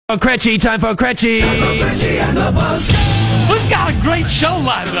Cretchy, time for Cretchy. We've got a great show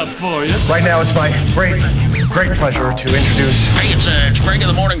lined up for you. Right now, it's my great pleasure to introduce... Hey, it's Greg in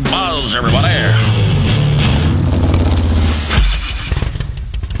the Morning Buzz, everybody.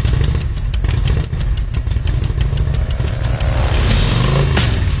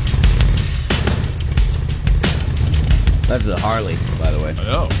 That's a Harley, by the way.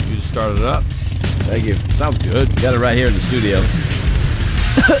 Oh, you just started it up. Thank you. Sounds good. Got it right here in the studio.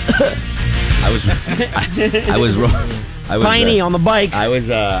 I was Piney on the bike. I was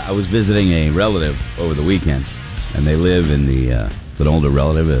visiting a relative over the weekend, and they live in the. It's an older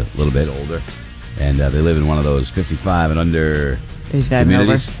relative, a little bit older, and they live in one of those 55 and under 55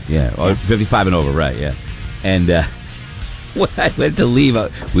 communities. and over. Yeah, or 55 and over, right? Yeah. And when I went to leave,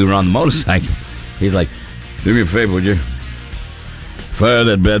 we were on the motorcycle. He's like, "Do me a favor, would you? Fire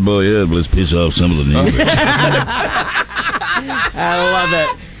that bad boy up. Let's piss off some of the neighbors." I love it.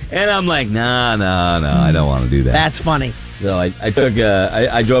 And I'm like, no, I don't want to do that. That's funny. So I took,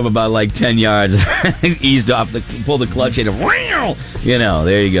 I drove about like 10 yards, eased off, pulled the clutch in, and you know,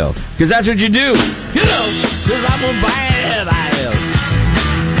 there you go. Because that's what you do. You know, because I'm a bad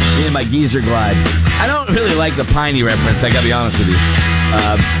ass. Me and my geezer glide. I don't really like the Piney reference, I got to be honest with you.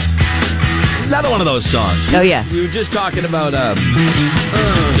 Another one of those songs. Oh, yeah. We were just talking about, Let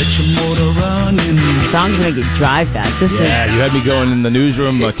your motor running. Songs that make you drive fast. Yeah, you had me going in the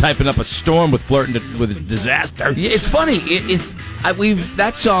newsroom typing up a storm with flirting with disaster. It's funny.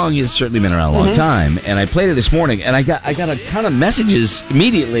 That song has certainly been around a long time, and I played it this morning, and I got a ton of messages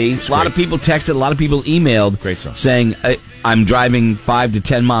immediately. A lot of people texted, a lot of people emailed, Great song. saying I'm driving 5 to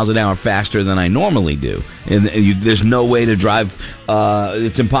 10 miles an hour faster than I normally do, and there's no way to drive.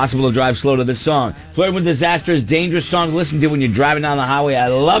 It's impossible to drive slow to this song. Flirting with Disaster is a dangerous song to listen to when you're driving down the highway. I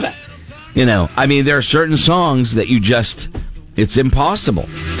love it. You know, I mean, there are certain songs that it's impossible.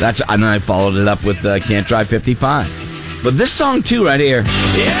 And then I followed it up with Can't Drive 55. But this song, too, right here. You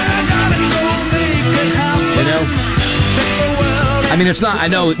know? I mean, it's not, I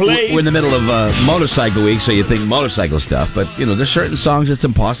know we're in the middle of motorcycle week, so you think motorcycle stuff, but, you know, there's certain songs it's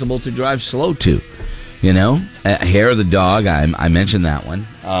impossible to drive slow to. You know? Hair of the Dog, I mentioned that one.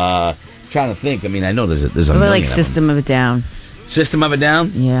 Trying to think. I mean, I know there's a What about million like of them. System of a Down? System of a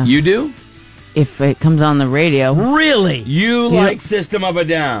Down? Yeah. You do? If it comes on the radio. Really? You like System of a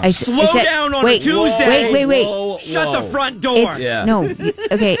Down? Slow down on a wait, Tuesday. Wait. Whoa. Shut the front door. Yeah. No.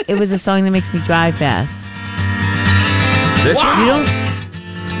 Okay, it was a song that makes me drive fast. This one? You don't...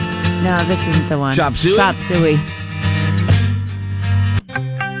 No, this isn't the one. Chop Suey? Chop Suey.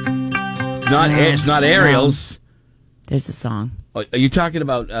 It's not Ariel's. There's a song. Are you talking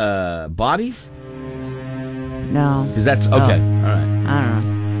about Bodies? No. Because that's okay. All right. I don't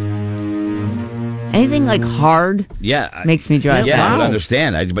know. Anything like hard Yeah. makes me drive Yeah, fast. I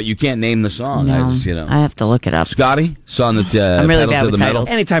understand. But you can't name the song. No, I just, I have to look it up. Scotty, song that I'm really Pedal bad to with the Metal. titles.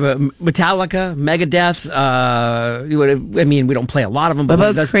 Any type of Metallica, Megadeth. I mean, we don't play a lot of them. What But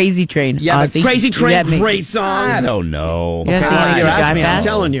about that's Crazy Train? Yeah, but Ozzy? Crazy Train. Yeah, Great song. I don't know. You don't think Ah, I you're should drive asking me. fast? I'm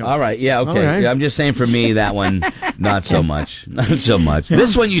telling you. All right. Yeah. Okay. All right. Yeah, I'm just saying for me that one, not so much. Not so much.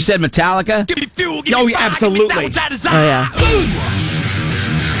 This one you said Metallica. Oh, yeah, absolutely. Oh, yeah.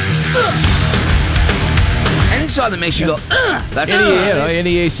 Any song that makes you go, that's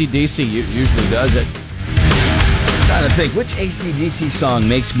Any AC/DC usually does it. I'm trying to think which AC/DC song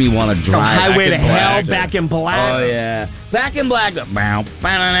makes me want to drive. Highway to Back in Hell, Black. Back in Black. Oh yeah, Back in Black. Bow,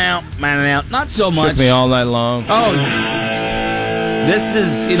 bow, not so much. Shook Me All Night Long. Oh, this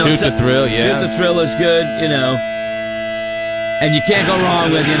is Shoot the Thrill, yeah. Shoot the Thrill is good, you know. And you can't go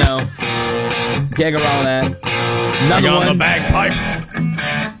wrong with, can't go wrong with that. Another one. bagpipe.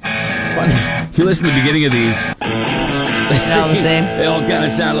 Funny. If you listen to the beginning of these, They're all the same. they all kind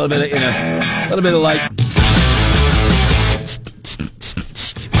of sound a little bit, a little bit like.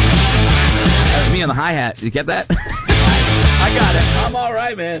 That was me on the hi-hat. Did you get that? I got it. I'm all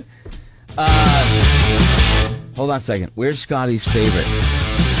right, man. Hold on a second. Where's Scotty's favorite?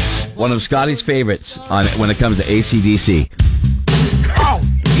 One of Scotty's favorites when it comes to AC/DC. Oh,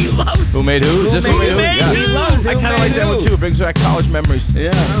 he loves. Who made who? Is this who made who? Yeah. He loves. I kind of like that one too. It brings back college memories.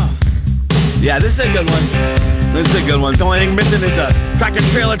 Yeah. Yeah, this is a good one. This is a good one. The only thing missing is a tractor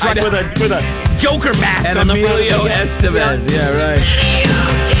trailer truck with a Joker mask And on the front. Emilio Estevez. Yeah, right.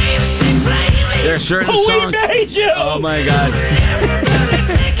 There are certain songs. made you? Oh my God.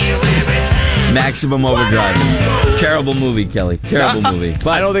 Maximum Overdrive. Terrible movie, Kelly. Terrible movie.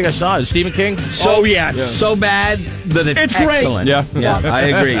 I don't think I saw it. Stephen King? Oh, yes. So bad that it's It's great. excellent. Yeah. Yeah, I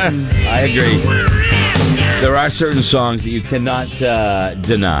agree. I agree. There are certain songs that you cannot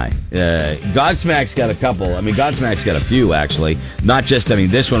deny. Godsmack's got a couple. I mean, Godsmack's got a few, actually. Not just, I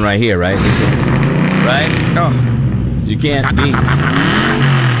mean, this one right here, right? This one, right? Oh. You can't beat.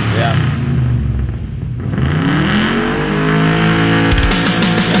 Yeah.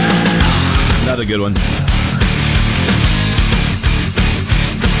 Another good one.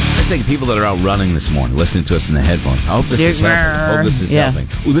 I think people that are out running this morning, listening to us in the headphones. I hope this is helping. Hope this is helping.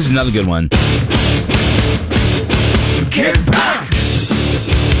 Ooh, this is another good one. Get back!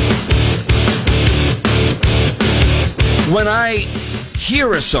 When I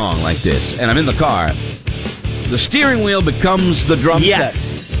hear a song like this, and I'm in the car, the steering wheel becomes the drum set.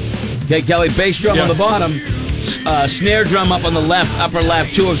 Okay, Kelly, bass drum on the bottom, snare drum up on the left, upper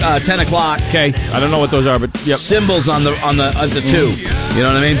left, 10 o'clock. Okay, I don't know what those are, but yep. Cymbals on the 2. You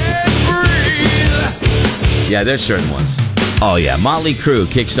know what I mean? Yeah, there's certain ones. Oh yeah, Motley Crue,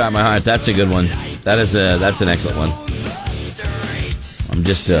 Kickstart My Heart. That's a good one. That's an excellent one. I'm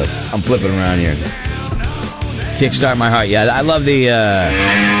just I'm flipping around here. Kickstart My Heart. Yeah, I love the.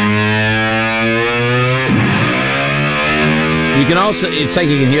 You can also. It's like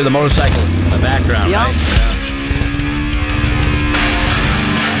you can hear the motorcycle in the background, right?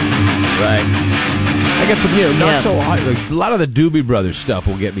 Right. I got some, not so hard. Like, a lot of the Doobie Brothers stuff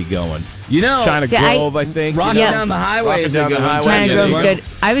will get me going. China Grove, I think. Rocking Down the Highway is a good one. China Grove's good.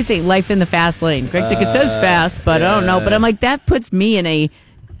 I would say Life in the Fast Lane. Greg's like, it says fast, but I don't know. But I'm like, that puts me in a...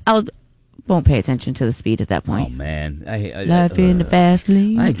 I won't pay attention to the speed at that point. Oh, man. Life in the Fast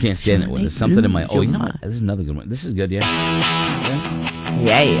Lane. I can't stand it. There's something in my... Oh, you know what? This is another good one. This is good, yeah.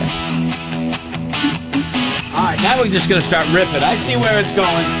 Yeah. All right, now we're just going to start ripping. I see where it's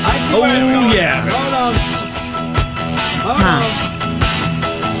going. Hold on.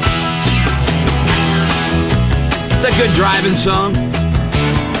 It's a good driving song.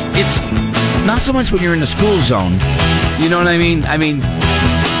 It's not so much when you're in the school zone. You know what I mean?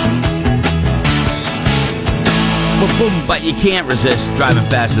 Boom, but you can't resist driving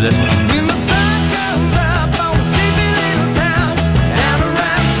fast to this one.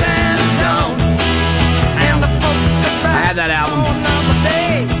 That album.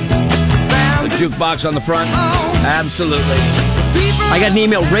 The jukebox on the front. Absolutely. I got an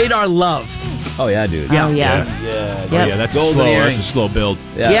email. Radar Love. Oh yeah, dude. Yeah. Oh yeah. Yeah, that's a slow build.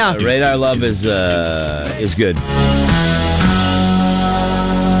 Yeah. Radar Love is good.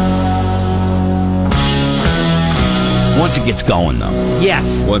 Once it gets going, though.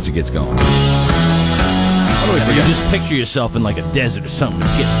 Yes. Once it gets going. You just picture yourself in like a desert or something.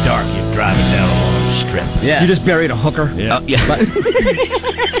 It's getting dark. You're driving down along the strip. Yeah. You just buried a hooker. Yeah.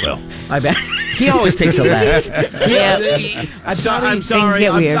 Well, I bet. He always takes a left. Yeah. I'm sorry. Things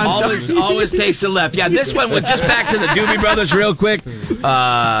get weird. always takes a left. Yeah, this one was just back to the Doobie Brothers real quick.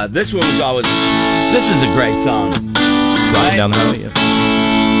 This one was always... This is a great song. Driving down the highway, yeah.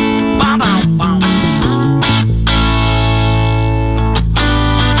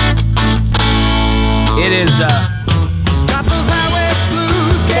 It is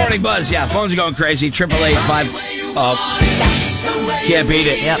Morning Buzz. Yeah, phones are going crazy. 888-5. Can't beat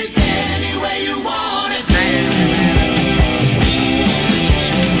it. Yep.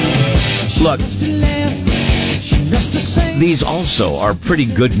 Look, these also are pretty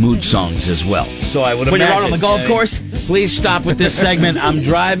good mood songs as well. So I would When imagine, you're out on the golf course. Please stop with this segment. I'm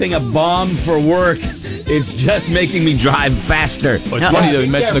driving a bomb for work. It's just making me drive faster. Well, it's funny, though,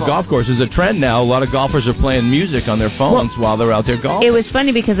 you mentioned the golf course. There's a trend now. A lot of golfers are playing music on their phones while they're out there golfing. It was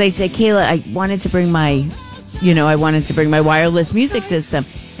funny because I said, Kayla, I wanted to bring my wireless music system.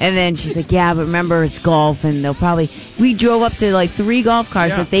 And then she's like, yeah, but remember, it's golf, and they'll probably... We drove up to, like, 3 golf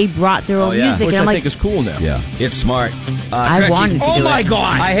cars that they brought their own music. Which and I'm I like, think is cool now. Yeah, it's smart. I wanted to do it. Oh, my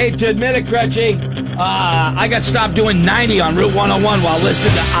God. I hate to admit it, Crutchy. I got stopped doing 90 on Route 101 while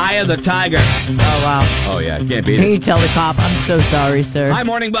listening to Eye of the Tiger. oh, wow. Oh, yeah, can't beat Here it. you tell the cop, I'm so sorry, sir. Hi,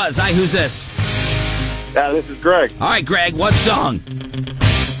 Morning Buzz. Hi, who's this? This is Greg. All right, Greg, what song?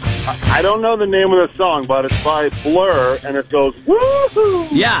 I don't know the name of the song, but it's by Blur, and it goes, woohoo!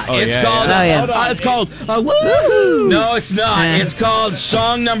 Yeah, it's called... Oh, yeah. It's called... Woohoo! No, it's not. It's called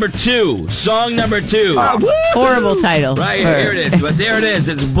Song Number 2. Song Number 2. Horrible title. Right, here it is. But there it is.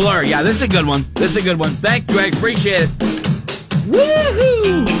 It's Blur. Yeah, this is a good one. Thank you, Greg. Appreciate it.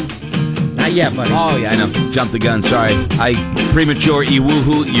 Woohoo! Not yet, buddy. Oh, yeah, I know. Jumped the gun. Sorry. I premature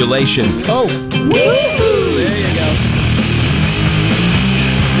e-woohoo-ulation. Oh. Woohoo! There you go.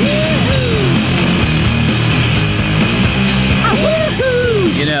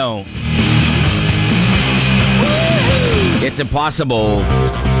 You know, it's impossible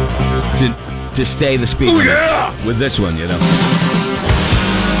to stay the speed limit with this one, you know.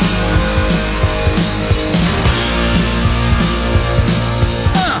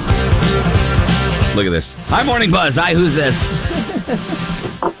 Look at this. Hi, Morning Buzz. Hi, who's this?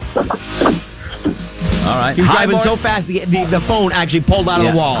 All right. He was driving so fast, the phone actually pulled out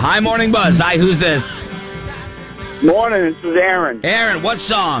of the wall. Hi, Morning Buzz. Hi, who's this? Morning, this is Aaron. Aaron, what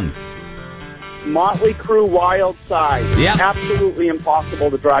song? Motley Crue, Wild Side. Yep. Absolutely impossible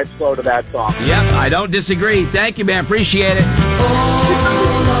to drive slow to that song. Yep, I don't disagree. Thank you, man. Appreciate it.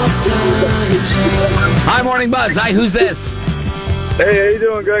 Hi, Morning Buzz. Hi, who's this? Hey, how you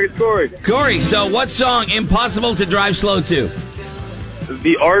doing, Greg? It's Corey. Corey, so what song impossible to drive slow to?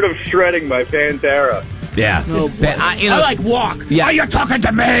 The Art of Shredding by Pantera. Yeah. I like Walk. Yeah. Are you talking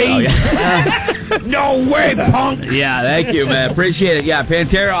to me? Oh, yeah. No way, punk. Yeah, thank you, man. Appreciate it. Yeah,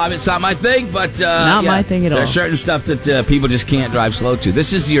 Pantera, it's not my thing, but... Not my thing at all. There's certain stuff that people just can't drive slow to.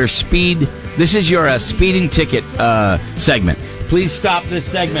 This is your speeding ticket segment. Please stop this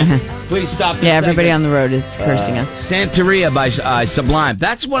segment. Please stop this everybody segment. on the road is cursing us. Santeria by Sublime.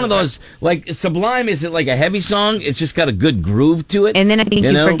 That's one of those, like, Sublime isn't like a heavy song. It's just got a good groove to it. And then I think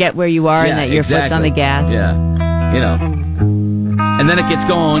you forget where you are and that your foot's on the gas. Yeah. You know. And then it gets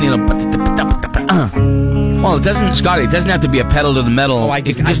going, you know. Well, it doesn't have to be a pedal to the metal. Oh, I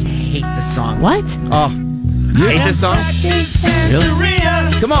just hate this song. What? Oh. You hate this song? Really?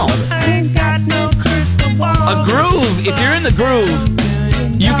 Come on. A groove, if you're in the groove,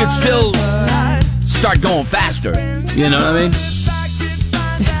 you can still start going faster. You know what I mean?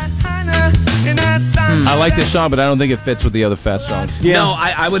 I like this song, but I don't think it fits with the other fast songs. Yeah. No,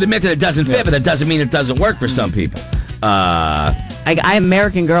 I would admit that it doesn't fit, but that doesn't mean it doesn't work for some people.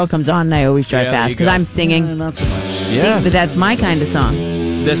 American Girl comes on and I always drive fast because I'm singing. Not so much. Yeah. See, but that's my kind of song.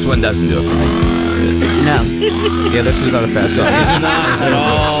 This one doesn't do it for me. No. Yeah, this is not a fast song. It does not at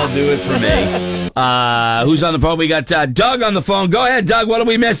all do it for me. Who's on the phone? We got Doug on the phone. Go ahead, Doug. What are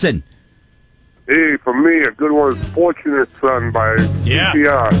we missing? Hey, for me, a good one is Fortunate Son by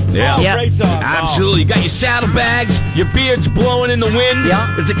CPR. Yeah. Yep. Great song. Absolutely. You got your saddlebags, your beard's blowing in the wind.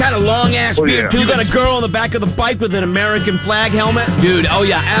 Yeah. It's a kind of long-ass beard, too. You got a girl on the back of the bike with an American flag helmet. Dude, oh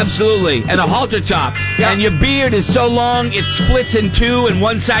yeah, absolutely. And a halter top. Yeah. And your beard is so long, it splits in two, and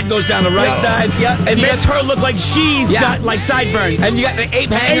one side goes down the right side. Yeah. And It you makes her look like she's got, like, sideburns. And you got the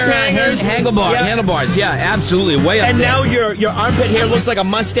ape hangers. Yeah. Handlebars. Yeah, absolutely. Way up And there. now your armpit hair looks like a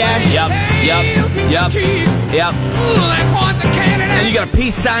mustache. Yep. And you got a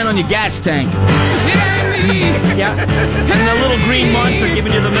peace sign on your gas tank. Yeah. And a little green monster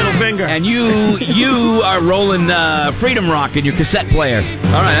giving you the middle finger. And you are rolling Freedom Rock in your cassette player.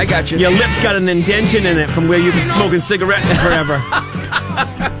 All right, I got you. Your lips got an indentation in it from where you've been smoking cigarettes forever.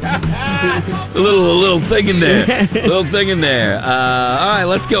 a little thing in there. All right,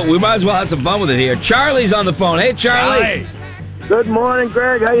 let's go. We might as well have some fun with it here. Charlie's on the phone. Hey, Charlie. Hi. Good morning,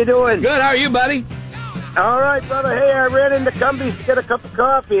 Greg. How you doing? Good. How are you, buddy? All right, brother. Hey, I ran into Cumbies to get a cup of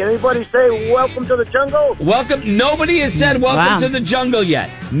coffee. Anybody say welcome to the jungle? Welcome. Nobody has said welcome to the jungle yet.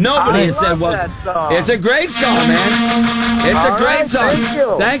 Nobody has said welcome. That song. It's a great song, man. It's a great song. Thank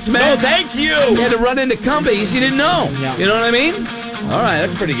you. Thanks, man. No, thank you. You had to run into Cumbies. You didn't know. Yeah. You know what I mean? All right,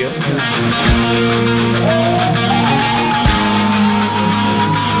 that's pretty good.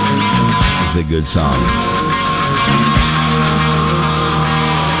 It's a good song.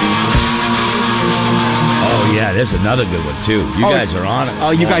 Oh, yeah, there's another good one, too. You guys are on it.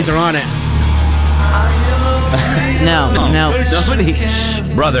 Oh, you guys are on it. No. Nobody. Shh,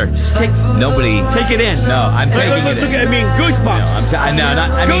 brother. Nobody. Take it in. No, I'm taking it in. Look, I mean, goosebumps.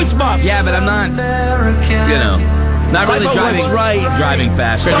 Goosebumps. Yeah, but I'm not, you know, not really driving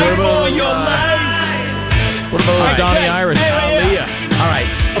fast. Fight for your life. What about Donnie Iris? All right,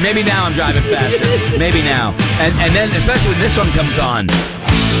 maybe now I'm driving faster. Maybe now. And then, especially when this one comes on.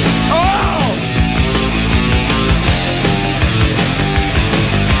 Oh!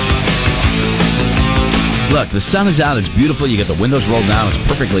 Look, the sun is out. It's beautiful. You got the windows rolled down. It's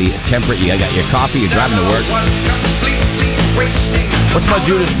perfectly temperate. You got your coffee. You're driving to work. What's my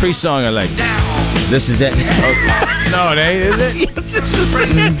Judas Priest song I like? This is it. No, it ain't, is it? Yes, this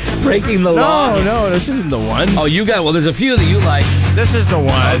is Breaking the Law. No, this isn't the one. Oh, you got, well, there's a few that you like. This is the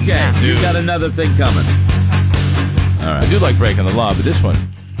one. Okay, you got another thing coming. All right. I do like Breaking the Law, but this one.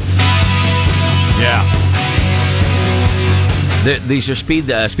 Yeah. These are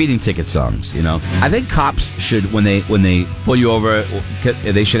speeding ticket songs, you know. I think cops should, when they pull you over,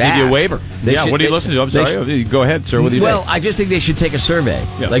 they should ask. Give you a waiver. What do you listen to? I'm sorry. Go ahead, sir. What do you Well, think? I just think they should take a survey.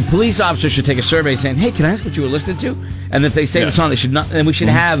 Yeah. Like, police officers should take a survey saying, hey, can I ask what you were listening to? And if they say the song, they should not, and we should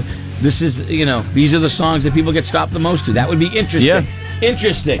have, this is, you know, these are the songs that people get stopped the most to. That would be interesting. Yeah.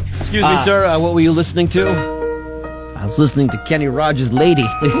 Interesting. Excuse me, sir. What were you listening to? I was listening to Kenny Rogers' Lady.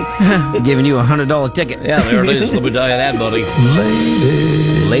 Giving you a $100 ticket. Yeah, there it is. Let me tell you that, buddy.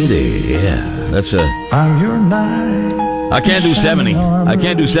 Lady. Yeah. That's I'm your night. I can't do 70. I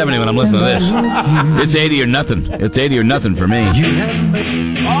can't do 70 when I'm listening to this. It's 80 or nothing. It's 80 or nothing for me.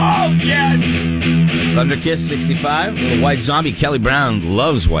 Oh, yes! Thunder Kiss, 65. Little White Zombie. Kelly Brown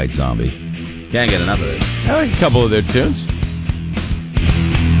loves White Zombie. Can't get enough of it. I like a couple of their tunes.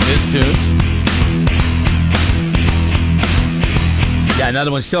 His tunes. Yeah,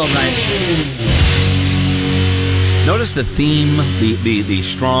 another one still night. Notice the theme, the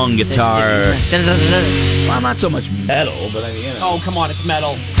strong guitar. Well, not so much metal, but I mean, you know. Oh, come on, it's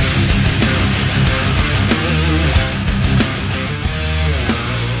metal.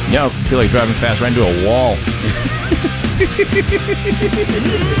 Yeah, I feel like driving fast right into a wall.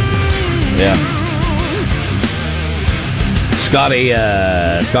 Yeah. Scotty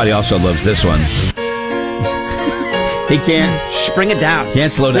also loves this one. He can't. Bring it down.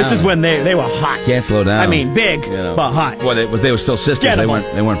 Can't slow down. This is when they were hot. Can't slow down. I mean, big, but hot. Well, they were still sisters. They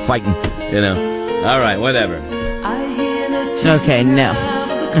weren't fighting. You know. All right, whatever. Okay, no.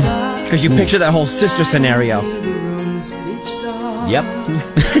 Because you picture that whole sister scenario. Yep.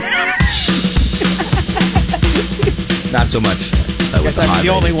 Not so much. Guess I'm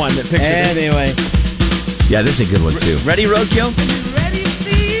the only one that pictured it. Anyway. Yeah, this is a good one too. Ready, Roadkill?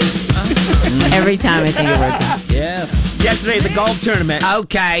 Every time I think of Roadkill. Yeah. Yesterday at the golf tournament.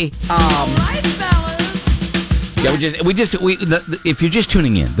 Okay. Yeah, if you're just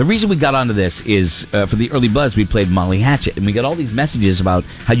tuning in, the reason we got onto this is for the early buzz. We played Molly Hatchet, and we got all these messages about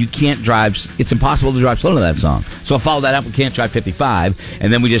how you can't drive. It's impossible to drive slow to that song. So I followed that up with Can't Drive 55,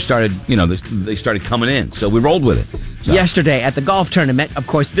 and then we just started. You know, they started coming in, so we rolled with it. So. Yesterday at the golf tournament, of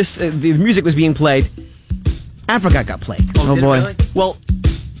course, the music was being played. Africa got played. Oh boy. Really? Well,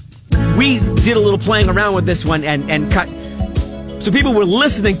 we did a little playing around with this one and cut. So people were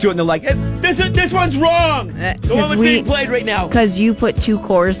listening to it and they're like, this one's wrong. The one that's being played right now. Because you put two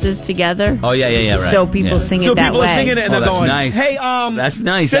choruses together. Oh, yeah, right. So people sing it that way. So people are singing it and they're going, nice. hey, that's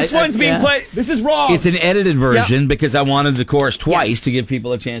nice. This one's being played. This is wrong. It's an edited version because I wanted the chorus twice to give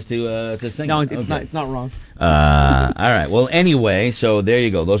people a chance to sing no, it. No, it's not wrong. All right. Well, anyway, so there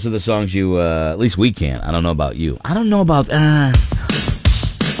you go. Those are the songs you, at least we can. I don't know about you. I don't know about,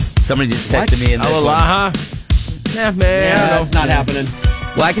 somebody just texted me in this Aloha. Yeah, man. Yeah, that's not happening.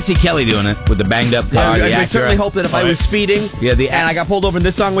 Well, I can see Kelly doing it with the banged up car. I certainly hope that if I was speeding and I got pulled over and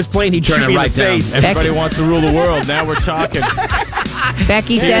this song was playing, he'd turn it right in the face. Everybody wants to rule the world. Now we're talking.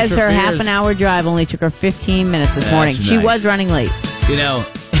 Becky says her half-an-hour drive only took her 15 minutes this morning. She was running late. You know,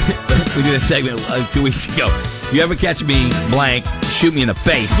 we did a segment 2 weeks ago. You ever catch me blank, shoot me in the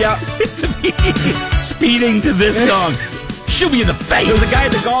face? Yeah. Speeding to this song. Shoot me in the face. There was a guy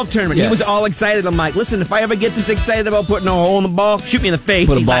at the golf tournament. Yeah. He was all excited. I'm like, listen, if I ever get this excited about putting a hole in the ball, shoot me in the face.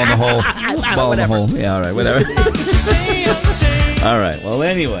 Put a ball in the hole. Ball in the hole. Yeah, all right, whatever. All right. Well,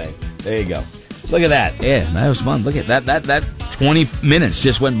 anyway, there you go. Look at that. Yeah, that was fun. Look at that 20 minutes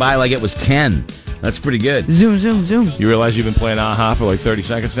just went by like it was 10. That's pretty good. Zoom, zoom, zoom. You realize you've been playing Aha for like 30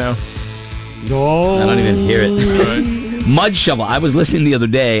 seconds now? No. I don't even hear it. Mud Shovel. I was listening the other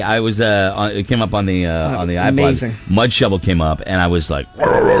day. I was it came up on the iPod. Amazing. Mud Shovel came up, and I was like,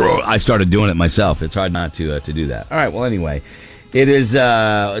 I started doing it myself. It's hard not to do that. All right. Well, anyway, it is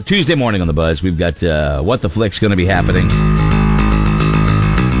Tuesday morning on the Buzz. We've got What the Flick's going to be happening,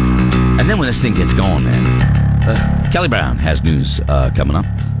 and then when this thing gets going, man, Kelly Brown has news coming up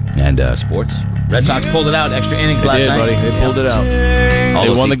and sports. Red Sox pulled it out. Extra innings last night. Buddy. They pulled it out. They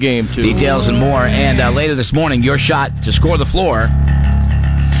won the game, too. Details and more. And later this morning, your shot to score the floor.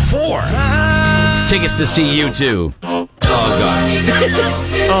 4 tickets to see you, too. Oh, God.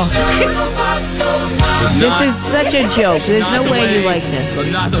 This is such a joke. There's no way you like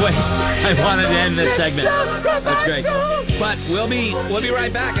this. Not the way I wanted to end this segment. That's great. But we'll be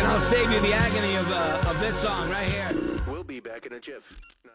right back, and I'll save you the agony of this song right here. We'll be back in a jiff.